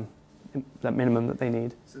minimum that they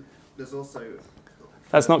need. So there's also...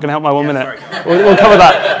 That's not going to help my 1 minute. We'll cover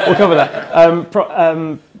that. We'll cover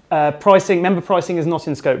that. Pricing, member pricing is not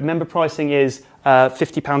in scope. Member pricing is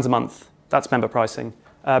 £50 a month. That's member pricing.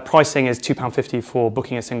 Pricing is £2.50 for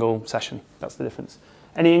booking a single session. That's the difference.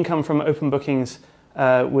 Any income from open bookings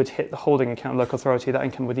would hit the holding account of local authority. That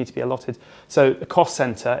income would need to be allotted. So the cost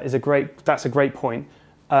centre is that's a great point.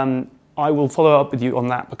 I will follow up with you on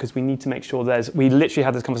that because we need to make sure we literally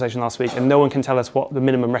had this conversation last week and no one can tell us what the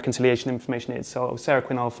minimum reconciliation information is. So Sarah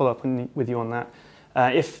Quinn, I'll follow up with you on that.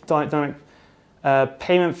 If dynamic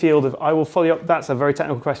Payment field, I will follow up. That's a very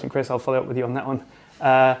technical question, Chris. I'll follow up with you on that one.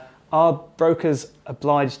 Are brokers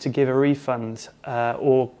obliged to give a refund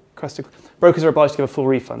or brokers are obliged to give a full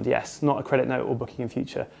refund? Yes, not a credit note or booking in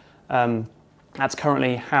future. That's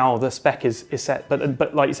currently how the spec is set.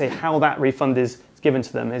 But like you say, how that refund is given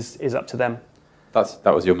to them is up to them. That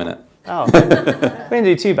was your minute. Oh, we didn't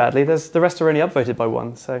do too badly. The rest are only upvoted by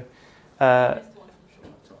one. So The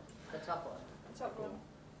top one.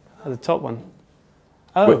 the top one.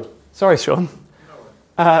 Oh, sorry, Sean.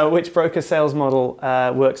 Which broker sales model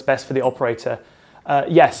works best for the operator?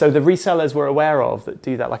 So the resellers we're aware of that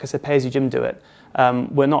do that, like I said, Pay As You Gym do it.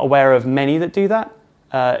 We're not aware of many that do that.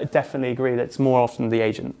 Definitely agree that it's more often the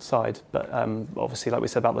agent side, but obviously, like we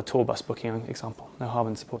said about the tour bus booking example, no harm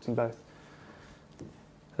in supporting both.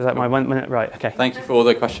 Is that my 1 minute? Right, okay. Thank you for all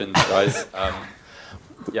the questions, guys.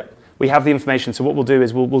 Yeah. We have the information, so what we'll do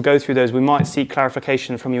is we'll go through those. We might seek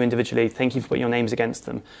clarification from you individually. Thank you for putting your names against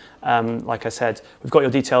them. Like I said, we've got your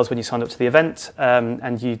details when you signed up to the event,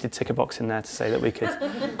 and you did tick a box in there to say that we could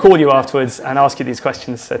call you afterwards and ask you these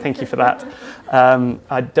questions, so thank you for that.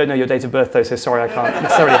 I don't know your date of birth, though, so sorry I can't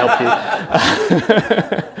necessarily help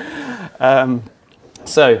you.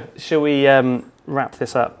 So, shall we wrap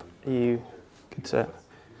this up? Are you good to...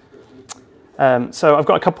 So we've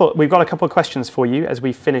got a couple of questions for you as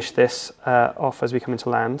we finish this off as we come into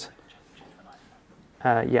land.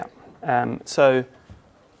 We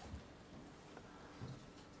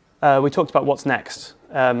talked about what's next.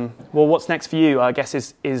 Well, what's next for you, I guess,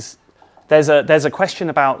 is there's a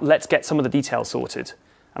question about let's get some of the details sorted.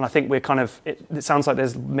 And I think we're kind of, it sounds like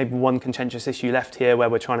there's maybe one contentious issue left here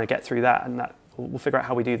where we're trying to get through that, and that we'll figure out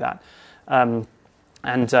how we do that. And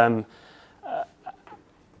then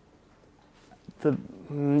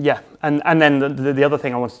the other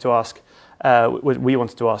thing I wanted to ask, we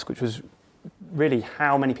wanted to ask, which was really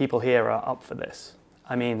how many people here are up for this?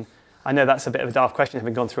 I mean, I know that's a bit of a daft question,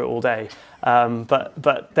 having gone through it all day,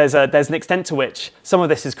 but there's an extent to which some of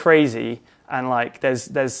this is crazy, and like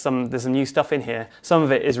there's some new stuff in here. Some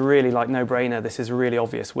of it is really like no-brainer. This is a really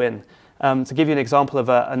obvious win. To give you an example of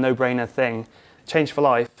a no-brainer thing, Change for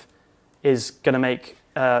Life is going to make.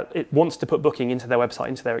 It wants to put booking into their website,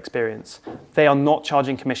 into their experience. They are not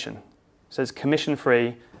charging commission. So it's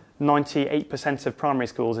commission-free. 98% of primary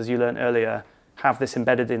schools, as you learned earlier, have this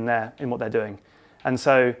embedded in what they're doing. And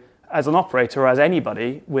so as an operator or as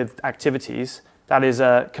anybody with activities, that is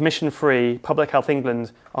commission-free. Public Health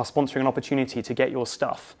England are sponsoring an opportunity to get your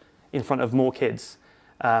stuff in front of more kids.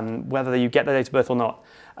 Whether you get their date of birth or not,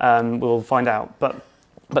 we'll find out. But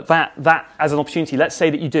that as an opportunity, let's say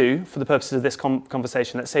that you do, for the purposes of this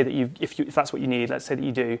conversation, let's say that if that's what you need, let's say that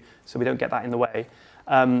you do, so we don't get that in the way.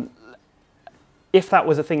 If that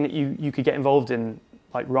was a thing that you could get involved in,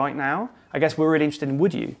 like right now, I guess we're really interested in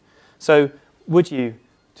would you? So would you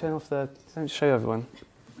turn off don't show everyone.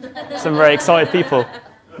 Some very excited people.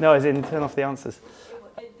 No, as in turn off the answers.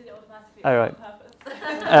 It did it automatically. Oh, right.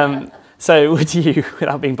 So would you,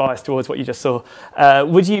 without being biased towards what you just saw,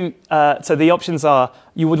 would you, so the options are,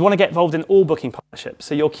 you would want to get involved in all booking partnerships.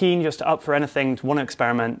 So you're keen just to up for anything, to want to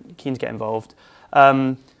experiment, keen to get involved.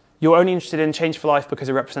 You're only interested in Change for Life because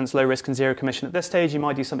it represents low risk and zero commission at this stage. You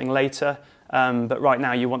might do something later, but right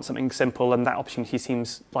now you want something simple, and that opportunity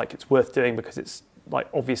seems like it's worth doing because it's like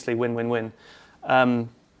obviously win-win-win.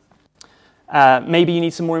 Maybe you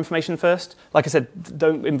need some more information first. Like I said,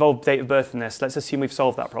 don't involve date of birth in this. Let's assume we've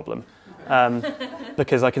solved that problem.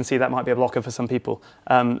 Because I can see that might be a blocker for some people.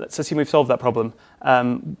 Let's assume we've solved that problem.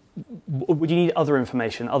 Would you need other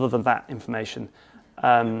information other than that information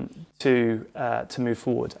to move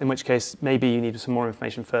forward? In which case, maybe you need some more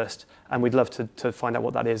information first, and we'd love to find out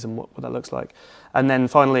what that is and what that looks like. And then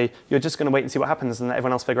finally, you're just going to wait and see what happens and let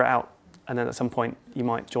everyone else figure it out. And then at some point, you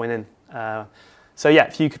might join in. So yeah,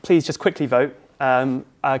 if you could please just quickly vote.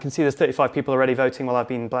 I can see there's 35 people already voting while I've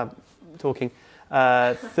been talking.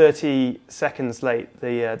 30 seconds late,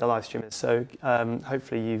 the live stream is. So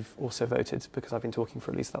hopefully you've also voted because I've been talking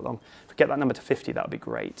for at least that long. If we get that number to 50, that would be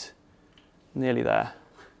great. Nearly there.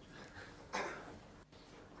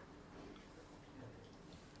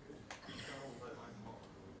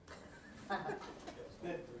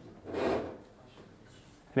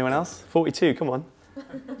 Anyone else? 42, come on.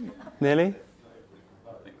 Nearly?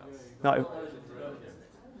 No,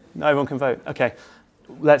 everyone can vote. Okay.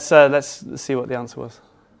 Let's see what the answer was.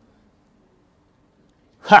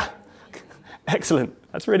 Ha! Excellent.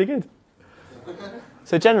 That's really good.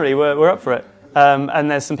 So generally, we're up for it. And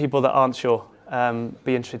there's some people that aren't sure.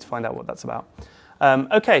 Be interested to find out what that's about.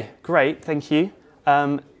 Okay, great. Thank you.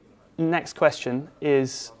 Next question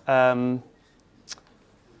is,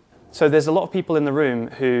 So there's a lot of people in the room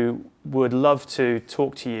who would love to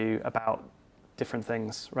talk to you about different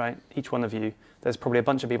things, right? Each one of you. There's probably a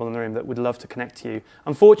bunch of people in the room that would love to connect to you.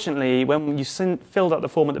 Unfortunately, when you filled out the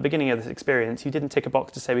form at the beginning of this experience, you didn't tick a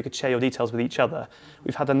box to say we could share your details with each other.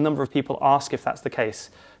 We've had a number of people ask if that's the case.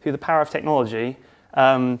 Through the power of technology,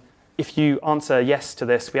 if you answer yes to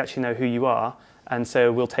this, we actually know who you are, and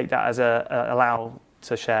so we'll take that as a allow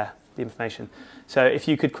to share the information. So if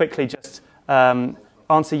you could quickly just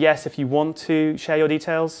answer yes if you want to share your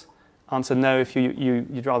details, answer no if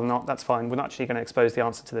you'd rather not, that's fine. We're not actually going to expose the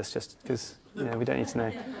answer to this just because we don't need to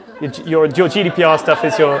know. Your GDPR stuff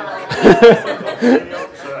is your...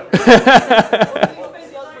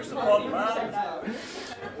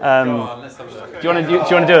 do you want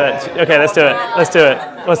to do it? Okay, let's do it. Let's do it.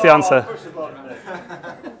 What's the answer?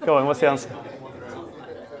 Go on, what's the answer?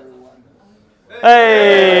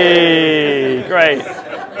 Hey, great.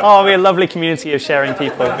 Oh, we're a lovely community of sharing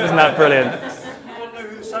people. Isn't that brilliant?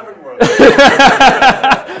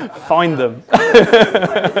 Find them.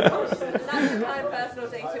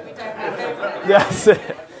 That's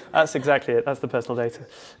it. That's exactly it. That's the personal data.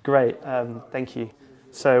 Great. Thank you.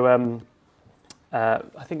 So I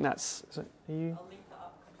think that's... Are you?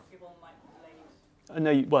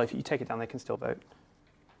 No, well, if you take it down, they can still vote.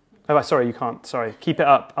 Oh, sorry, you can't. Sorry. Keep it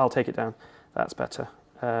up. I'll take it down. That's better.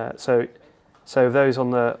 So those on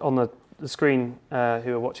the screen who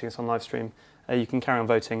are watching us on live stream, you can carry on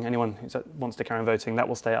voting. Anyone who wants to carry on voting, that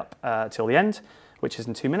will stay up till the end, which is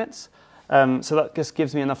in 2 minutes. So that just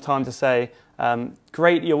gives me enough time to say,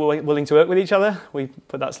 great, you're willing to work with each other. We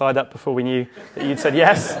put that slide up before we knew that you'd said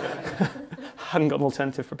yes. Hadn't got an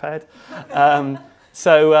alternative prepared.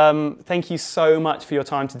 So thank you so much for your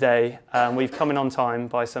time today. We've come in on time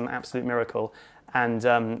by some absolute miracle,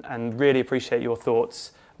 and really appreciate your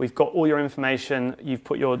thoughts. We've got all your information. You've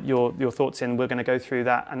put your thoughts in. We're going to go through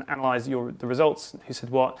that and analyse the results, who said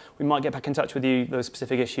what. We might get back in touch with you, those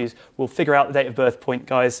specific issues. We'll figure out the date of birth point,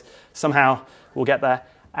 guys. Somehow we'll get there.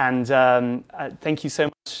 And thank you so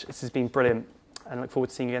much. This has been brilliant. And look forward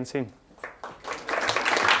to seeing you again soon.